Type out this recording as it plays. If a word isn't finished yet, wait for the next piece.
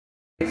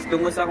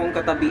Tungo sa akong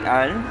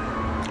katabian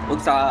ug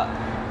sa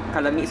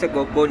kalami sa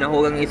Coco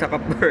nahugang isa ka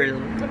pearl.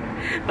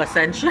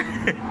 Pasensya.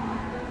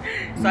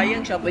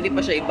 Sayang siya, pwede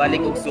pa siya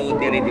ibalik og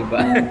suot diri, di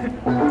ba?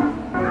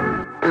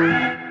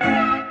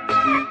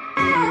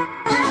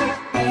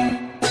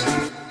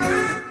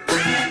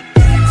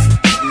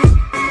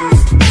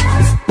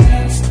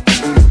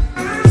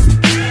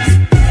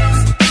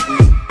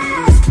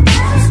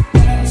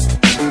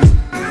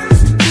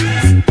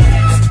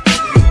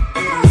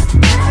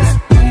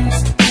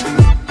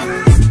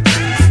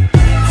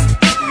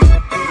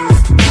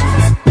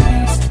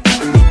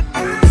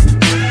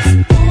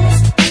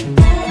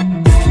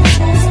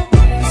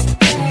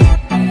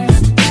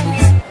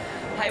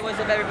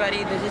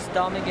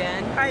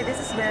 Again. Hi, this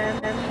is Ben.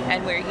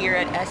 And we're here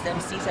at SM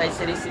Seaside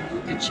City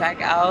Cebu to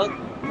check out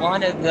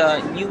one of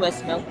the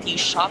newest milk tea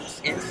shops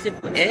in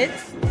Cebu.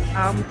 It's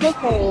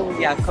Coco.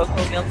 Yeah,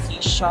 Coco Milk Tea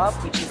Shop,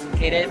 which is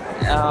located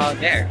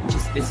there,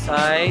 just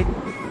beside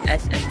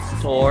SM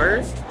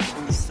Store.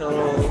 So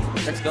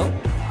let's go.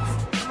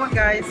 Come on,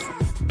 guys.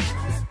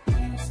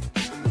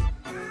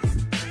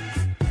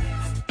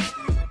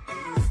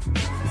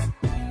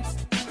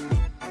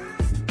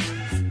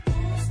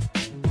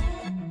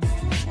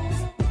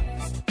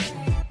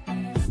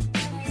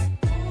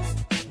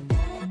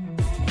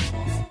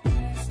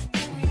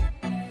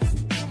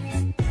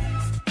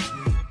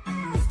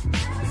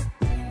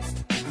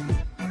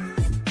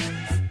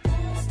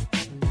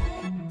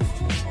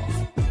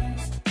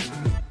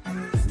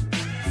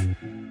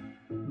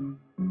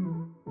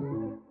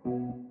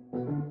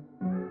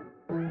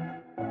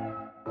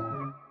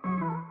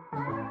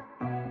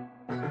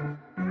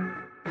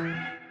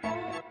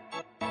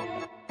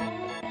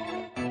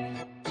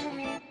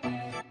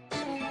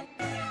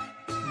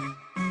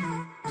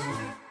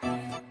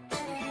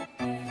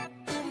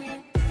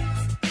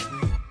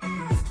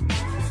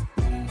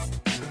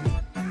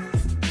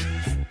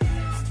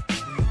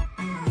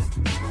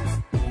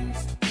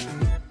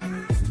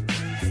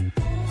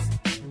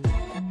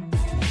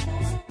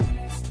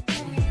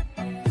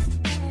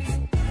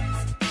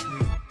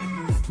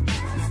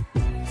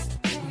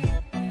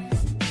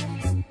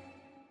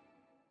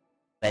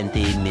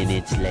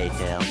 Minutes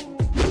later.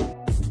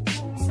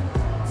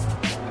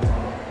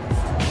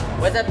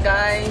 What's up,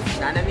 guys?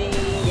 Nanami!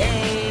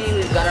 Yay!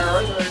 We've got our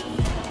order.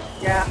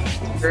 Yeah.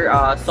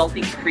 Her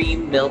salty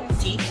cream milk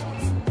tea.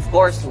 Of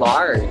course,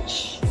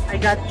 large. I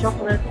got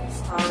chocolate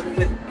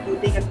with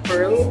pudding and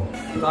pearl.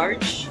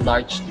 Large?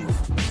 Large tea.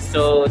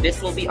 So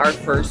this will be our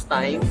first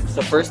time.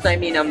 So first time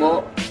ni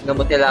namo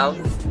namutilaw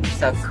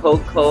sa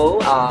Coco.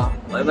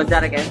 What was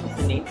that again? What's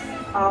the name?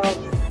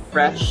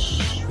 Fresh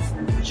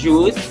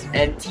juice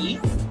and tea.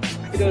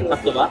 I don't know.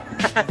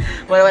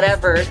 Well,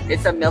 whatever.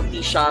 It's a milk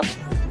tea shop.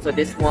 So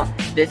this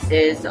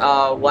is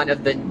one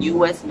of the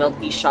newest milk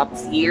tea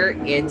shops here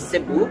in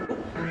Cebu,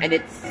 and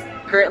it's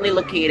currently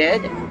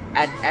located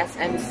at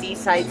SM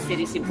Seaside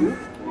City Cebu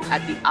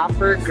at the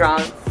upper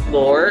ground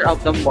floor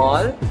of the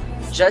mall,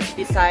 just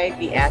beside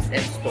the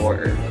SM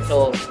store.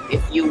 So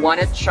if you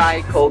want to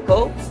try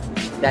Coco,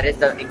 that is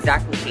the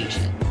exact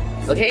location.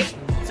 Okay,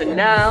 so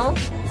now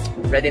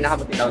ready na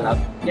ka magtilaw, love?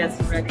 Yes,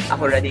 ready.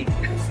 Ako ready.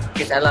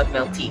 Because I love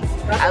milk tea.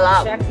 I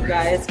love. Check,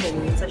 guys,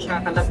 kung sa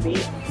siya kalami.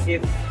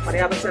 If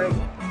pareha ba sa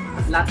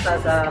lasa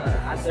sa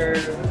other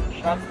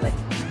shops like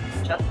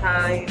Chat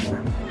Time,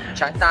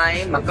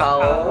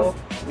 Macau.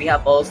 We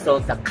have also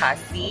the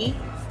Kasi,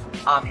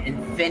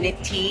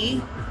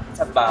 Infinity.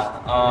 Sa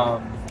ba?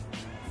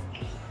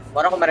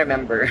 What ako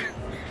ma-remember?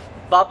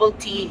 Bubble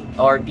tea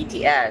or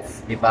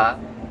BTS, di ba?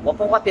 Wala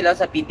ko katila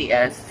sa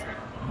BTS,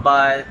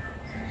 but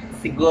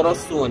siguro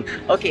soon.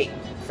 Okay,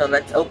 so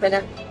let's open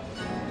it.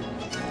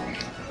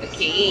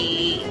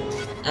 Okay,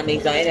 I'm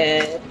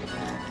excited.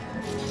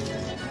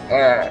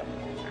 I'm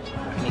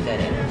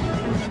excited.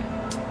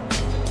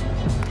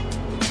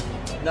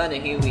 Wala na,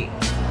 hiwi.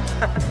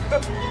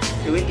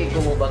 Hiwi kay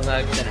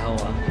kumubangag sa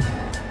nawa.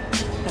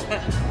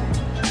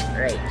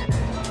 Right.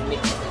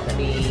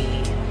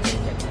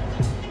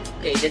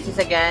 Okay, this is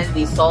again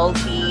the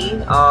salty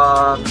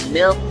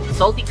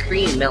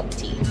cream milk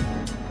tea.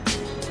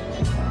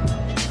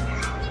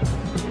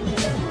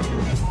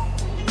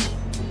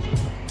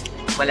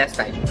 One last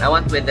time. I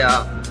want with the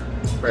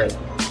pearl.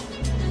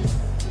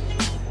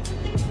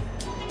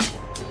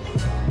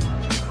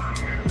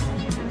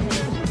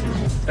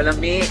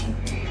 Kalami.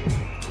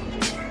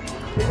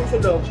 Ito sa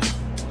loob.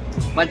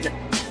 What's it?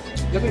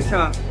 Gabi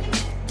siya.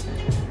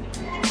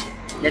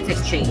 Let's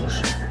exchange.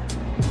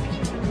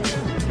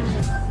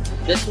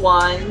 This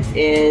one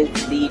is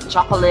the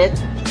chocolate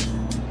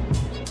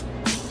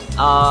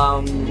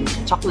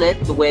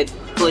with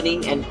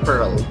pudding and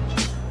pearl.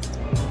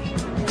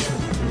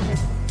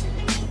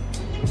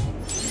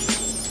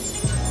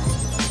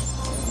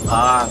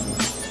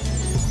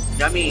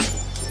 Yummy.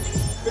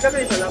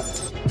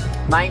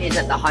 Mine is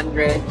at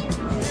 100.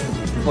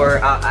 For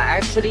I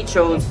actually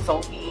chose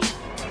salty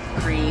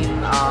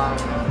cream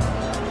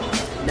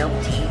milk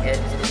tea.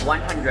 It's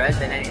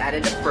 100. Then I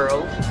added a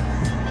pearl.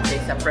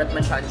 They separate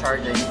man siya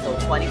charging. So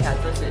 20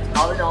 pesos. It's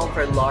all in all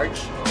for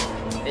large.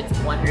 it's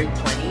 120.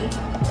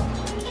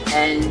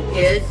 And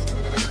his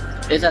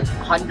is at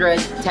 110.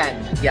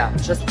 Yeah,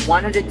 just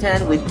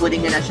 110 with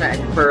pudding na siya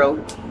and pearl.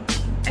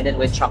 And then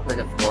with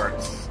chocolate, of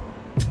course.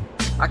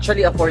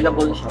 Actually,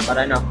 affordable siya.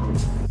 Para na.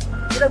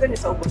 Sila ganyan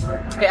sa ubos mo.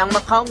 Kaya ang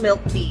Macau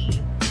milk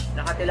tea,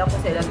 nakatila ko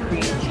sa ilang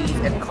cream cheese.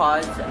 It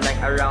costs like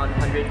around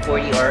 140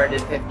 or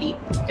 150,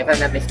 if I'm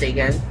not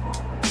mistaken.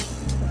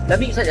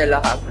 Lamig sa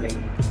nila actually.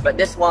 But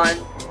this one,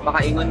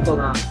 makaingon ko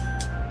nga.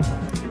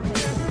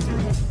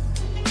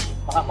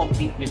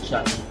 Maka-complete with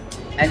siya.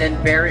 And then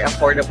very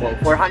affordable.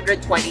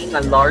 420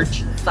 na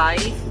large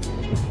size.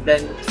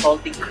 Then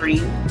salty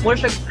cream. More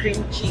siya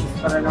cream cheese.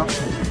 Para na.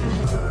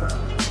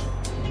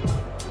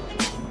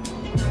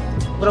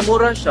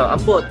 Mura-mura siya.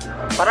 Ambot.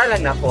 Para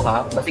lang na ako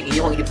ha. Basig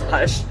iyong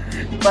i-flash.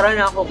 Para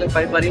na ako. Kaya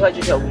pari-pariha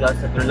siya ulas.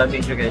 Pero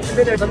lamig siya guys.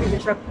 Pero lamig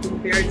siya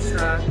compared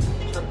sa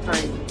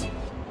Shoptime.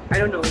 I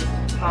don't know.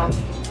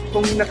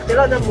 Kung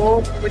nakatila na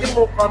mo, pwede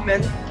mo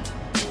comment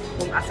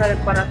kung asa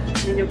para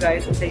ninyo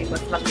guys kung sa'yo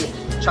mas laki.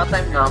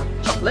 Shoptime nga.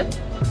 Chocolate?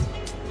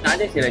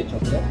 Naalala sila yung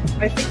chocolate?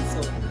 I think so.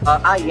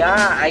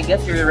 Yeah. I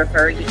guess you're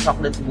referring to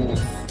chocolate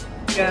mousse.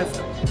 Yes.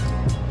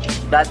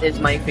 That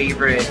is my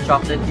favorite.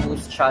 Chocolate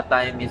mousse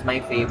Shoptime is my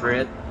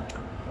favorite.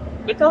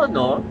 Ito,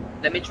 no?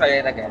 Let me try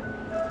it again.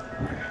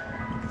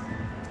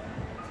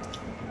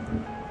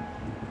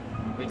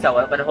 Wait,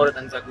 wala pa nahulot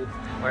ang sagot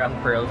or ang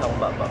pearl sa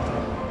baba.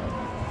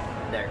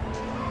 There.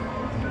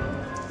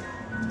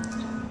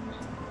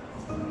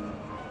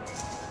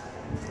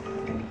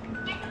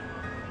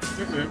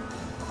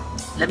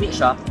 Lamig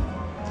siya.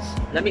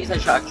 Lamig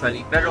siya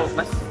actually. Pero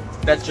mas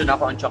bedyo na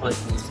ako ang chocolate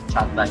mousse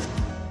Shoptime.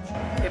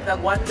 If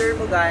nag-wonder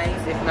mo guys,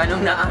 if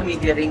ganong naami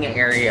diri nga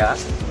area,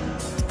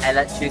 I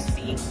let you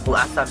see kung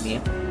asa mi.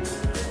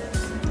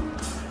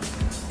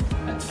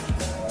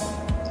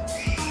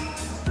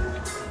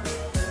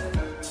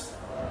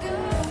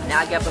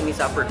 Naaga pa mi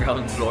sa upper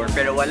ground floor,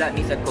 pero wala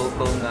mi sa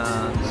Coco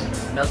nga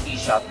milky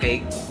shop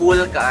kay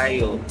full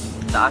kaayo.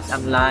 Taas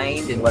ang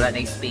line, din wala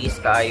na space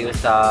kaayo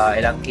sa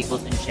ilang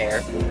tables and chair.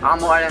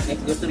 Ang mo alam, if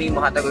gusto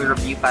mo makatag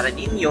review para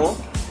ninyo,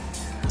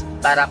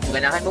 para kung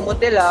ganahan mo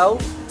motilaw,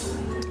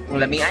 kung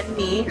lamian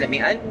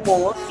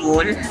mo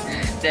soon,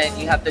 then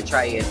you have to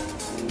try it.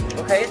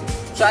 Okay?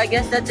 So I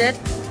guess that's it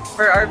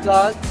for our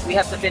vlog. We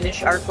have to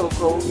finish our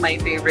Coco. My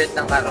favorite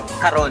ng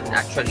karon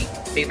actually.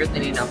 Favorite na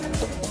nina.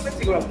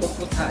 Siguro ang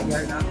Coco sa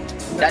ayar na.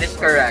 That is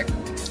correct.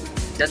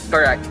 That's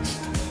correct.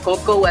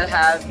 Coco will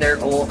have their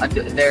own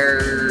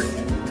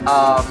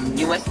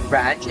newest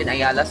branch in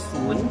Ayala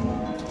soon.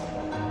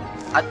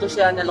 Ato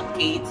siya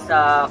na-locate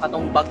sa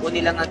katong bago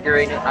nila nga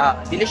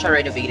dili siya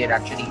renovated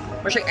actually.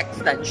 Or siya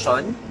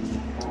extension.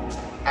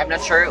 I'm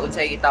not sure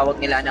unsay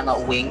itawag nila na nga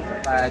wing,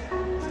 but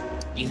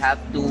you have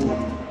to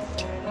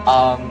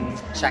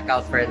check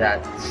out for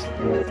that.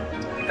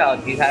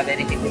 Ikaw, do you have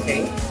anything to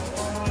say?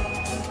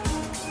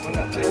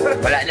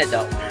 Wala na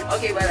daw.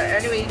 Okay, but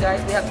anyway guys,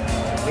 we have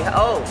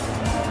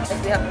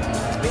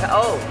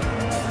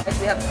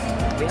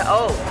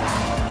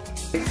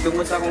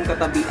Tungo sa akong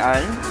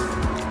katabian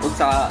ug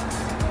sa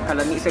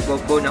kalami sa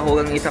Coco na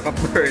hugang isa ka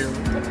pearl.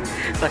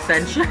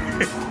 Pasensya.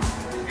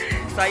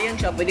 Sayang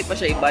siya, pwede pa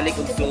siya ibalik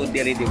ug slow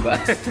diri, di ba?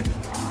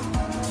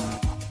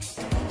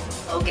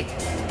 Okay.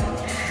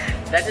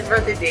 That is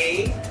for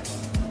today.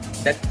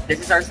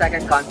 This is our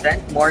second content.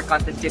 More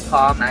content to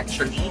come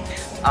actually.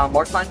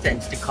 More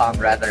content to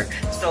come rather.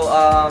 So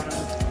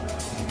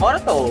ano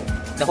to?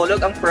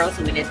 Nahulog ang pearl,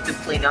 so we need to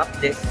clean up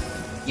this,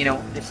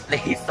 this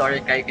place.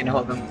 Sorry kayo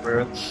kinahulog ang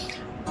pearl.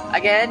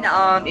 Again,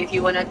 if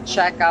you wanna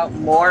check out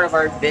more of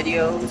our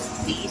videos,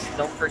 please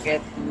don't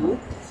forget to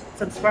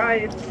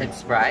subscribe,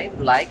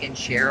 like, and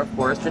share, of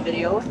course, the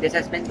video. This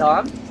has been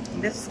Dom.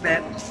 This is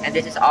Matt. And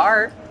this is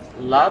our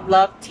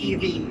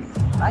lablabTV.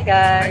 Bye,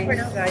 guys. Bye for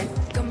now, guys.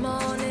 Come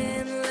on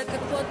in, look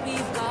at what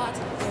we've got.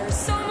 There's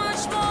so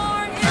much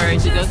more.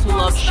 Alright, to those who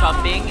love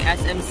shopping,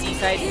 SM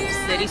Seaside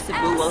City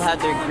Cebu will have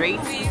their Great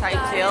Seaside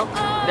Sale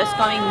this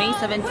coming May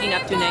 17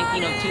 up to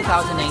 19 of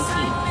 2019.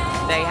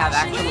 They have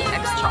actually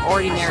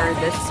extraordinary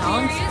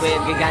discounts with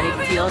gigantic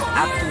deals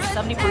up to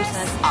 70%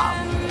 off.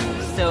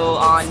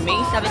 So on May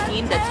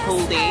 17, that's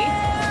whole day,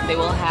 they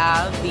will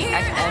have the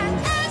SM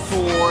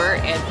store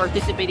and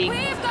participating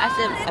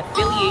SM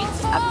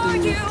affiliates up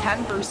to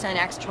 10%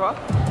 extra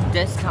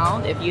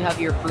discount if you have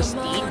your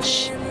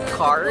prestige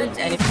cards,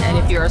 and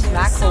if you're a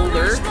snack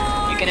holder,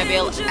 you can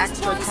avail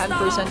extra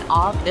 10%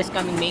 off this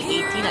coming May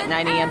 18 at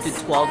 9 a.m. to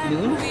 12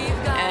 noon.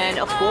 And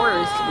of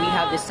course, we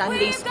have the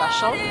Sunday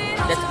special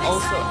that's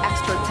also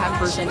extra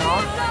 10%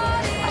 off.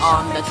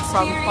 That's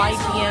from 5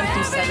 p.m.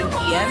 to 7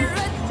 p.m.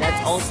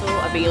 That's also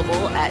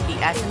available at the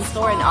SM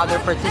store and other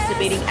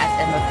participating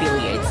SM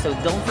affiliates. So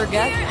don't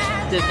forget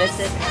to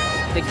visit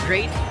the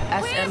Great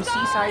SM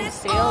Seaside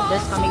Sale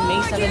this coming May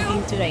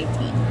 17 to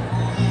 19.